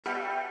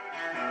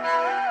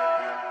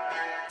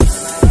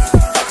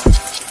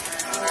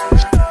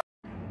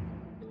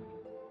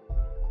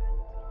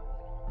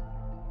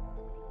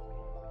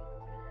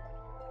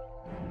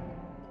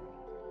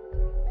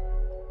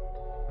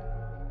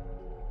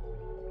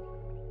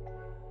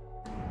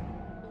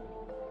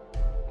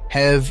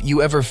Have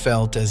you ever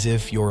felt as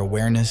if your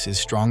awareness is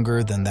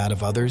stronger than that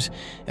of others,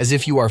 as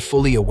if you are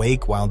fully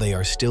awake while they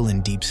are still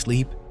in deep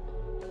sleep?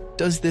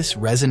 Does this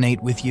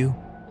resonate with you?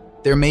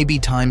 There may be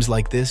times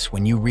like this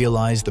when you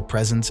realize the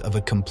presence of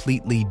a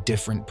completely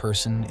different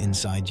person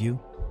inside you.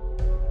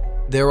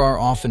 There are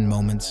often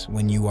moments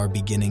when you are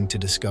beginning to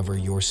discover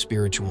your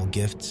spiritual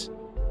gifts.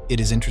 It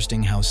is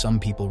interesting how some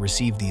people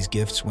receive these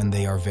gifts when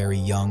they are very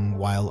young,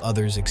 while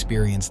others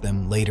experience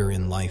them later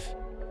in life.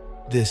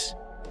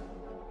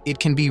 It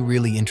can be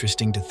really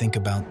interesting to think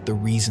about the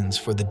reasons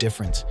for the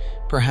difference.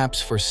 Perhaps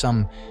for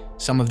some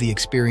of the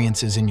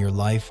experiences in your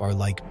life are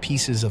like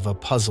pieces of a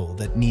puzzle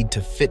that need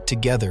to fit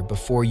together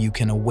before you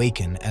can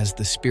awaken as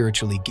the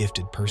spiritually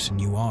gifted person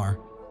you are.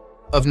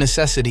 Of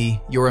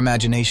necessity, your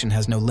imagination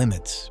has no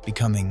limits,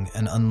 becoming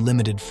an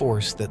unlimited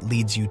force that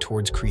leads you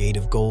towards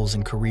creative goals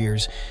and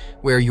careers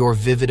where your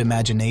vivid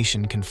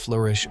imagination can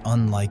flourish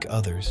unlike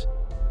others.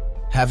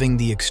 Having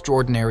the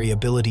extraordinary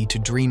ability to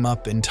dream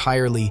up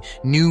entirely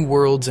new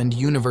worlds and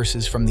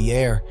universes from the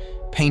air,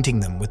 painting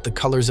them with the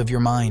colors of your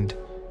mind.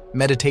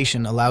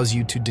 Meditation allows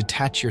you to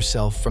detach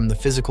yourself from the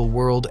physical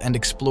world and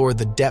explore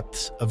the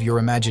depths of your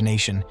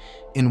imagination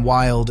in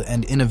wild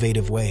and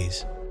innovative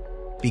ways.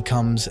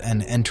 Becomes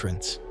an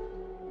entrance.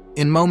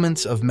 In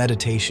moments of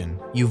meditation,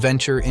 you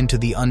venture into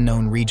the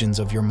unknown regions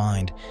of your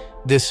mind.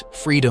 This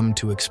freedom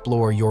to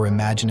explore your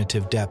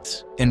imaginative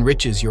depths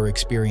enriches your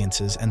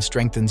experiences and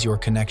strengthens your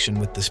connection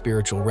with the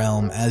spiritual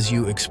realm as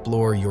you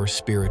explore your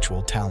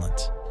spiritual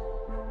talents.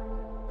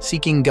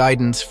 Seeking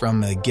guidance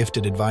from a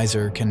gifted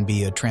advisor can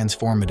be a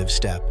transformative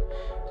step.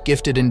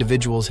 Gifted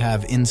individuals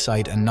have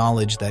insight and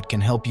knowledge that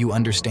can help you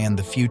understand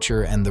the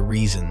future and the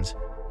reasons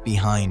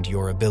behind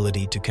your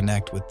ability to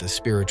connect with the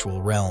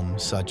spiritual realm.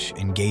 Such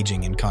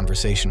engaging in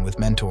conversation with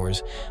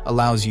mentors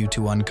allows you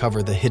to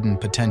uncover the hidden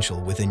potential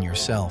within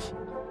yourself.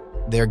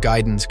 Their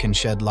guidance can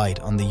shed light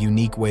on the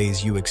unique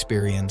ways you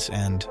experience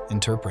and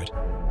interpret.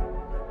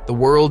 The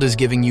world is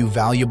giving you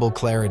valuable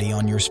clarity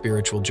on your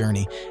spiritual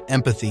journey.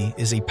 Empathy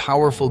is a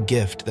powerful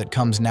gift that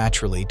comes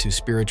naturally to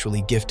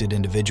spiritually gifted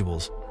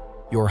individuals.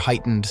 Your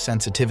heightened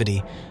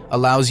sensitivity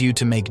allows you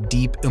to make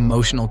deep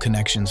emotional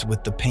connections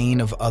with the pain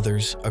of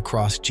others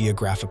across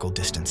geographical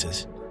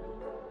distances.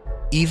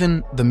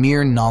 Even the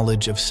mere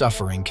knowledge of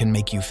suffering can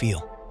make you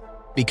feel.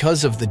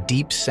 Because of the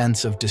deep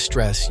sense of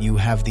distress, you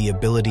have the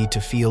ability to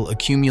feel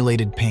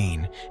accumulated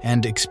pain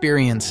and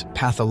experience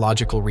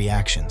pathological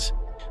reactions,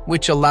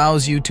 which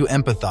allows you to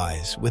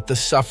empathize with the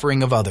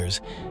suffering of others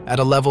at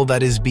a level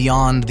that is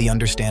beyond the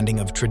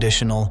understanding of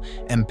traditional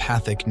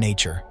empathic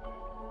nature.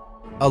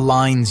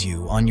 Aligns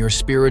you on your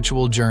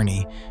spiritual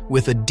journey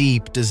with a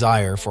deep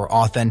desire for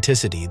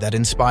authenticity that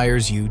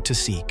inspires you to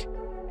seek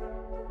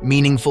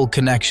meaningful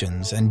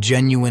connections and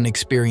genuine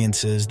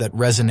experiences that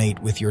resonate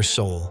with your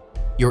soul.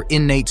 Your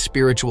innate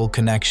spiritual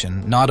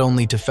connection, not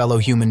only to fellow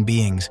human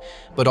beings,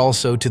 but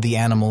also to the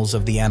animals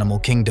of the animal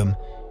kingdom,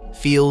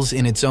 feels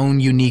in its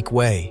own unique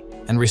way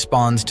and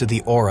responds to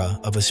the aura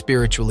of a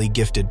spiritually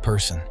gifted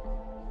person.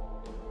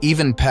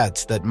 Even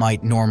pets that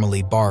might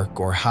normally bark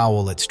or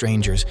howl at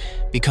strangers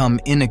become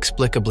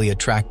inexplicably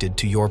attracted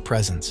to your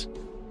presence.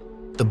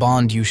 The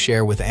bond you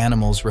share with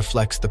animals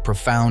reflects the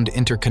profound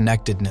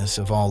interconnectedness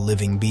of all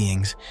living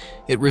beings.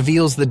 It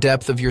reveals the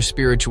depth of your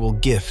spiritual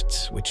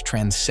gifts, which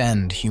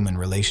transcend human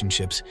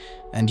relationships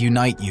and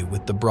unite you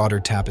with the broader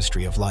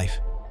tapestry of life.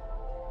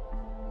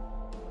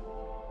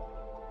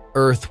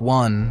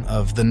 One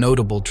of the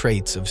notable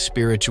traits of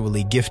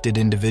spiritually gifted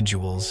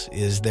individuals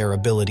is their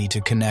ability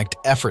to connect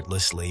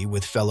effortlessly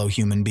with fellow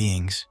human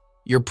beings.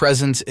 Your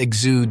presence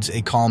exudes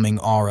a calming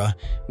aura,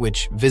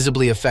 which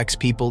visibly affects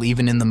people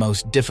even in the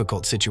most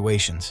difficult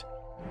situations.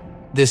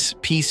 This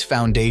peace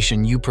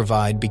foundation you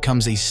provide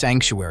becomes a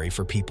sanctuary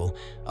for people,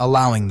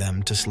 allowing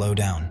them to slow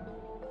down.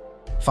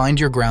 Find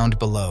your ground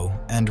below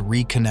and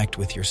reconnect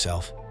with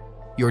yourself.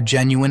 Your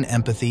genuine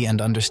empathy and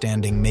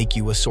understanding make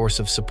you a source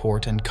of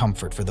support and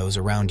comfort for those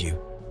around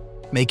you,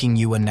 making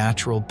you a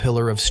natural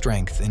pillar of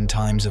strength in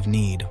times of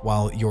need,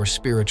 while your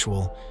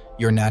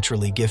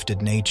naturally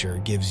gifted nature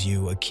gives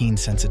you a keen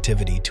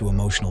sensitivity to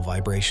emotional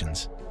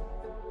vibrations.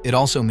 It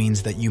also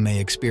means that you may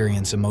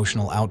experience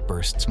emotional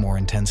outbursts more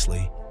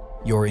intensely.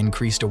 Your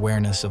increased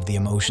awareness of the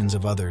emotions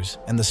of others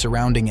and the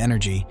surrounding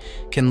energy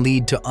can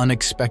lead to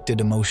unexpected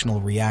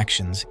emotional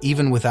reactions,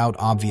 even without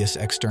obvious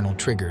external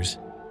triggers.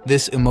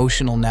 This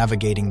emotional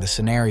navigating the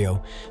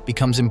scenario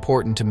becomes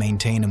important to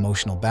maintain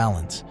emotional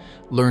balance,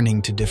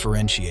 learning to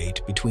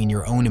differentiate between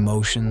your own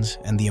emotions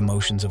and the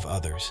emotions of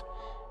others.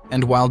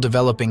 And while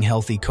developing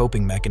healthy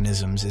coping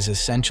mechanisms is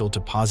essential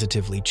to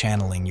positively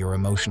channeling your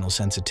emotional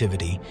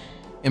sensitivity,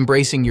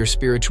 embracing your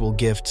spiritual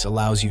gifts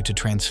allows you to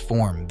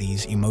transform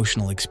these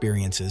emotional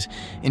experiences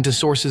into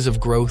sources of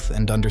growth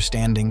and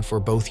understanding for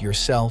both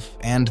yourself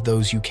and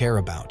those you care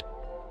about.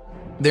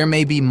 There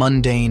may be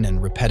mundane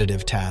and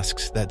repetitive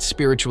tasks that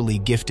spiritually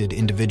gifted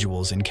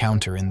individuals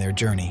encounter in their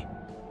journey.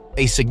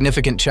 A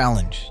significant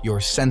challenge, your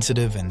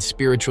sensitive and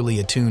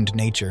spiritually attuned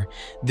nature,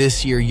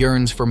 this year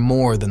yearns for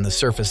more than the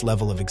surface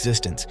level of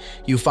existence.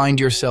 You find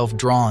yourself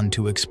drawn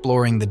to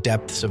exploring the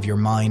depths of your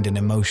mind and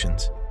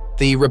emotions.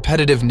 The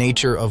repetitive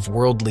nature of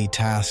worldly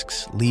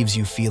tasks leaves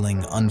you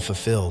feeling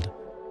unfulfilled.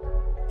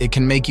 It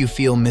can make you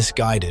feel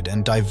misguided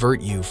and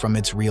divert you from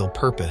its real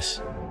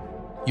purpose.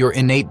 Your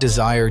innate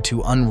desire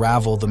to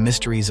unravel the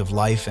mysteries of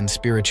life and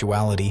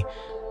spirituality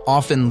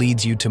often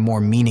leads you to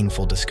more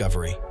meaningful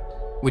discovery,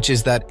 which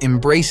is that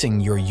embracing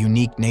your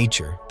unique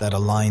nature that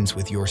aligns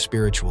with your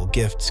spiritual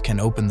gifts can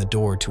open the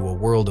door to a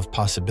world of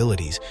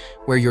possibilities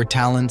where your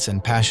talents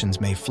and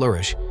passions may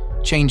flourish.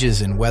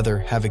 Changes in weather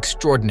have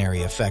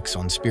extraordinary effects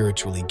on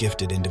spiritually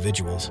gifted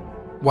individuals.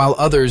 While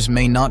others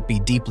may not be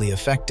deeply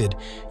affected,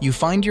 you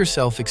find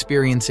yourself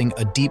experiencing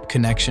a deep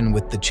connection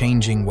with the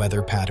changing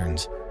weather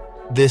patterns.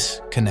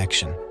 This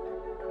connection.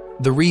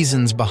 The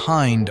reasons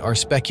behind are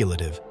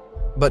speculative,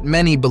 but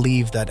many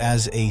believe that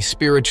as a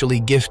spiritually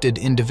gifted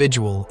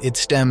individual, it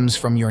stems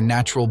from your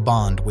natural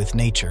bond with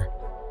nature.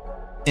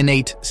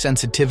 Innate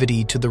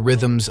sensitivity to the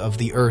rhythms of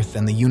the earth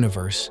and the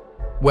universe.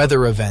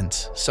 Weather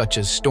events, such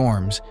as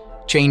storms,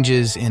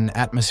 changes in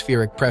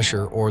atmospheric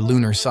pressure or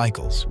lunar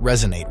cycles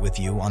resonate with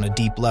you on a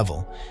deep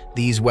level.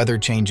 These weather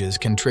changes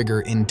can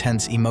trigger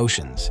intense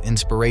emotions,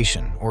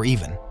 inspiration, or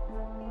even.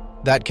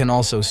 That can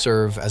also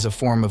serve as a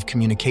form of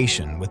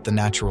communication with the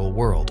natural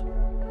world.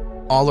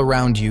 All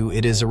around you,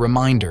 it is a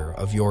reminder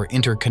of your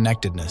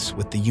interconnectedness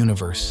with the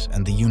universe,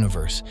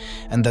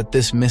 and that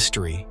this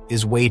mystery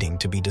is waiting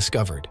to be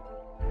discovered.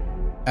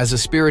 As a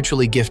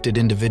spiritually gifted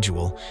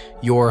individual,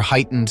 your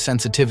heightened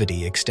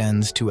sensitivity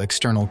extends to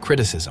external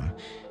criticism.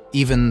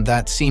 Even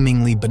that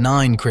seemingly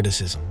benign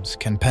criticisms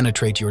can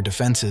penetrate your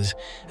defenses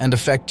and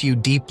affect you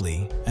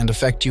deeply and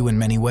affect you in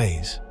many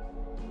ways.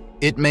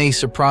 It may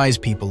surprise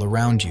people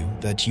around you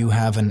that you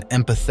have an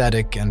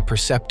empathetic and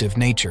perceptive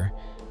nature,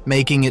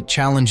 making it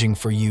challenging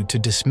for you to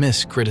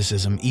dismiss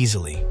criticism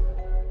easily.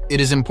 It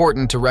is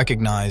important to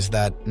recognize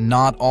that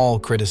not all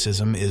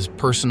criticism is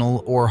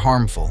personal or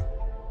harmful.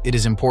 It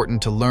is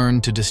important to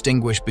learn to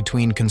distinguish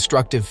between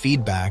constructive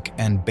feedback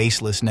and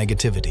baseless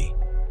negativity.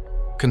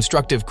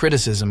 Constructive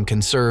criticism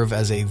can serve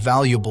as a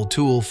valuable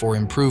tool for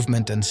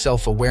improvement and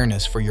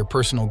self-awareness for your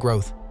personal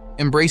growth.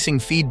 Embracing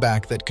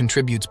feedback that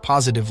contributes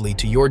positively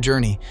to your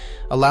journey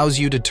allows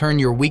you to turn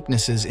your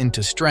weaknesses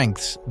into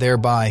strengths,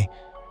 thereby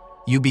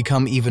you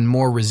become even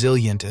more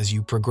resilient as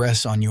you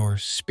progress on your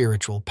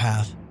spiritual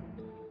path.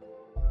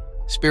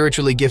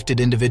 Spiritually gifted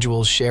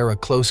individuals share a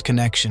close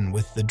connection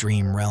with the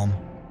dream realm.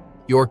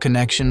 Your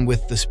connection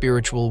with the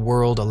spiritual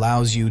world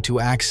allows you to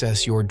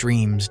access your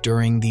dreams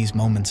during these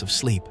moments of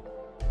sleep.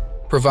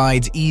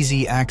 Provides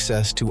easy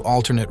access to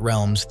alternate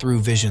realms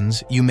through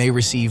visions. You may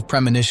receive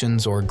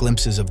premonitions or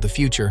glimpses of the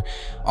future,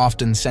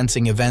 often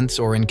sensing events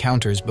or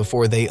encounters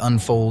before they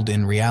unfold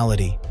in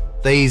reality.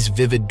 These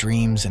vivid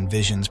dreams and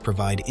visions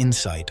provide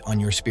insight on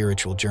your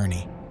spiritual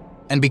journey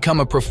and become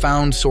a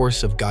profound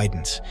source of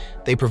guidance.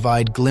 They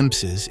provide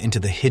glimpses into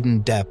the hidden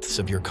depths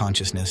of your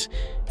consciousness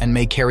and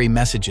may carry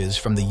messages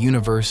from the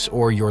universe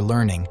or your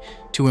learning.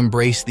 To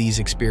embrace these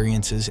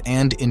experiences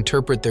and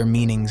interpret their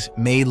meanings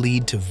may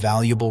lead to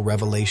valuable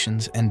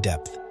revelations and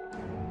depth.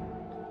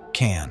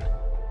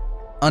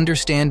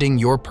 Understanding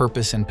your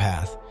purpose and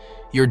path.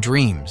 Your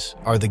dreams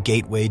are the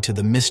gateway to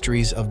the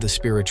mysteries of the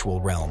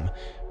spiritual realm,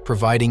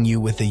 providing you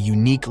with a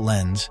unique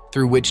lens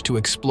through which to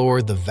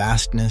explore the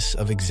vastness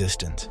of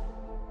existence.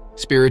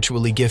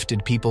 Spiritually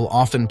gifted people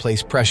often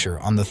place pressure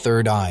on the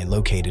third eye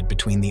located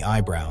between the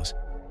eyebrows.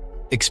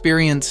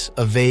 Experience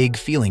a vague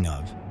feeling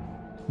of.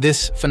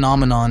 This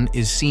phenomenon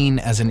is seen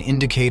as an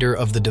indicator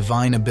of the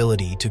divine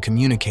ability to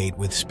communicate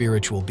with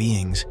spiritual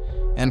beings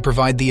and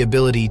provide the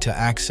ability to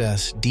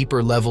access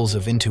deeper levels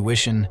of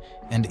intuition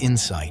and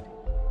insight.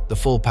 The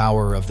full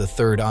power of the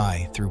third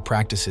eye through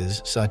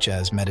practices such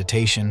as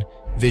meditation,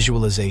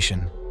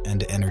 visualization,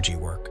 and energy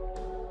work.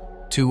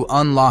 To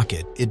unlock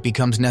it, it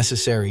becomes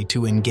necessary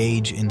to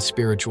engage in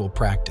spiritual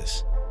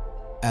practice.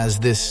 As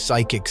this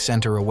psychic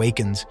center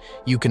awakens,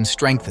 you can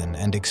strengthen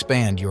and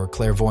expand your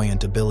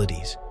clairvoyant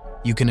abilities.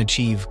 You can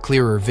achieve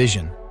clearer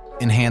vision,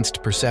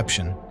 enhanced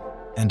perception,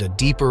 and a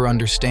deeper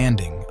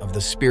understanding of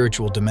the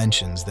spiritual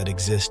dimensions that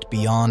exist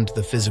beyond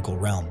the physical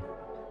realm,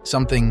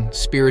 something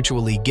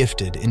spiritually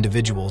gifted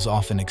individuals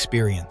often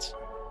experience.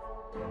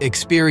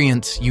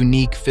 Experience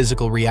unique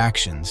physical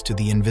reactions to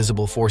the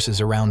invisible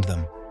forces around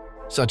them,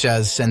 such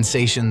as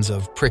sensations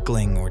of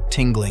prickling or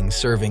tingling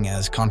serving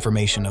as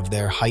confirmation of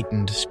their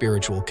heightened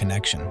spiritual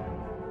connection.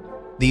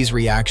 These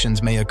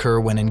reactions may occur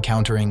when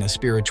encountering a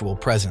spiritual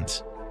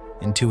presence,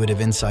 intuitive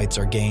insights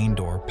are gained,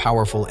 or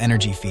powerful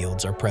energy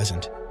fields are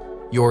present.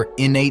 Your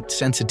innate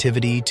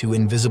sensitivity to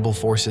invisible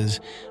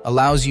forces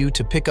allows you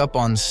to pick up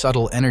on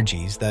subtle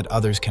energies that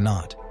others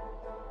cannot.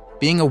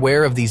 Being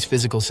aware of these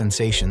physical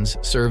sensations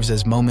serves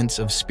as moments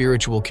of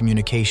spiritual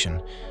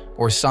communication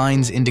or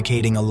signs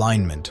indicating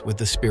alignment with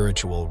the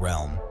spiritual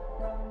realm.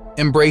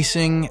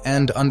 Embracing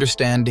and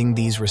understanding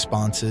these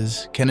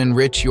responses can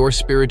enrich your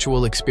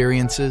spiritual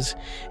experiences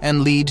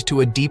and lead to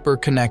a deeper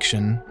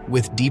connection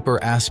with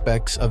deeper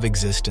aspects of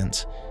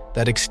existence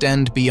that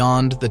extend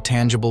beyond the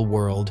tangible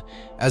world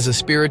as a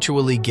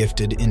spiritually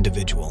gifted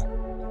individual.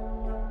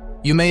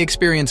 You may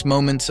experience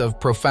moments of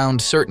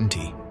profound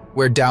certainty,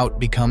 where doubt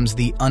becomes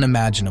the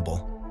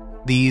unimaginable.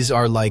 These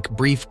are like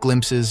brief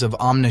glimpses of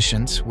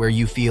omniscience where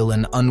you feel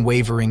an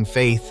unwavering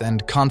faith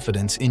and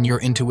confidence in your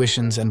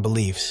intuitions and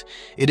beliefs.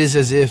 It is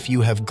as if you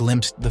have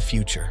glimpsed the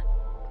future,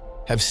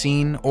 have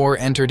seen or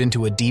entered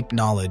into a deep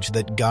knowledge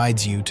that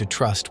guides you to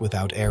trust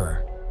without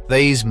error.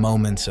 These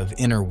moments of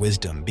inner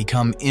wisdom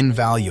become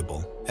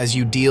invaluable as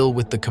you deal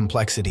with the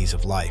complexities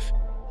of life.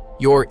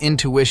 Your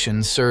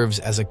intuition serves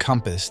as a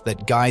compass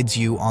that guides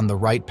you on the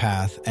right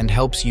path and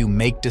helps you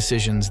make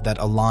decisions that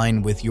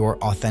align with your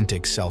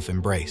authentic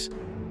self-embrace.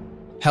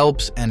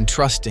 Helps and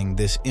trusting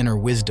this inner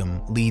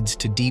wisdom leads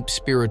to deep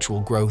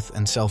spiritual growth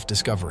and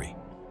self-discovery.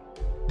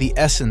 The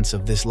essence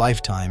of this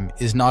lifetime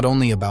is not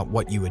only about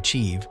what you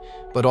achieve,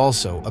 but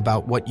also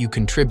about what you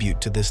contribute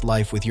to this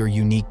life with your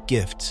unique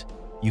gifts.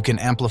 You can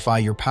amplify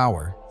your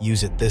power.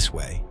 Use it this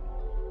way.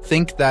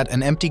 Think that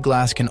an empty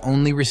glass can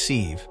only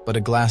receive, but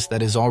a glass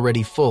that is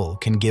already full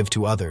can give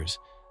to others.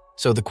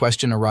 So the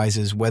question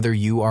arises whether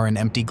you are an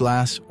empty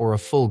glass or a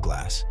full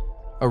glass,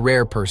 a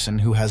rare person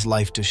who has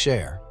life to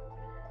share.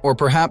 Or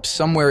perhaps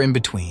somewhere in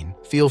between.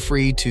 Feel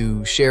free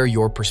to share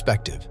your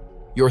perspective.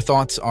 Your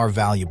thoughts are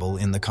valuable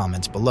in the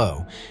comments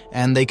below,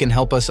 and they can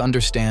help us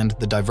understand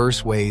the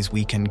diverse ways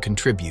we can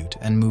contribute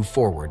and move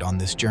forward on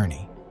this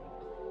journey.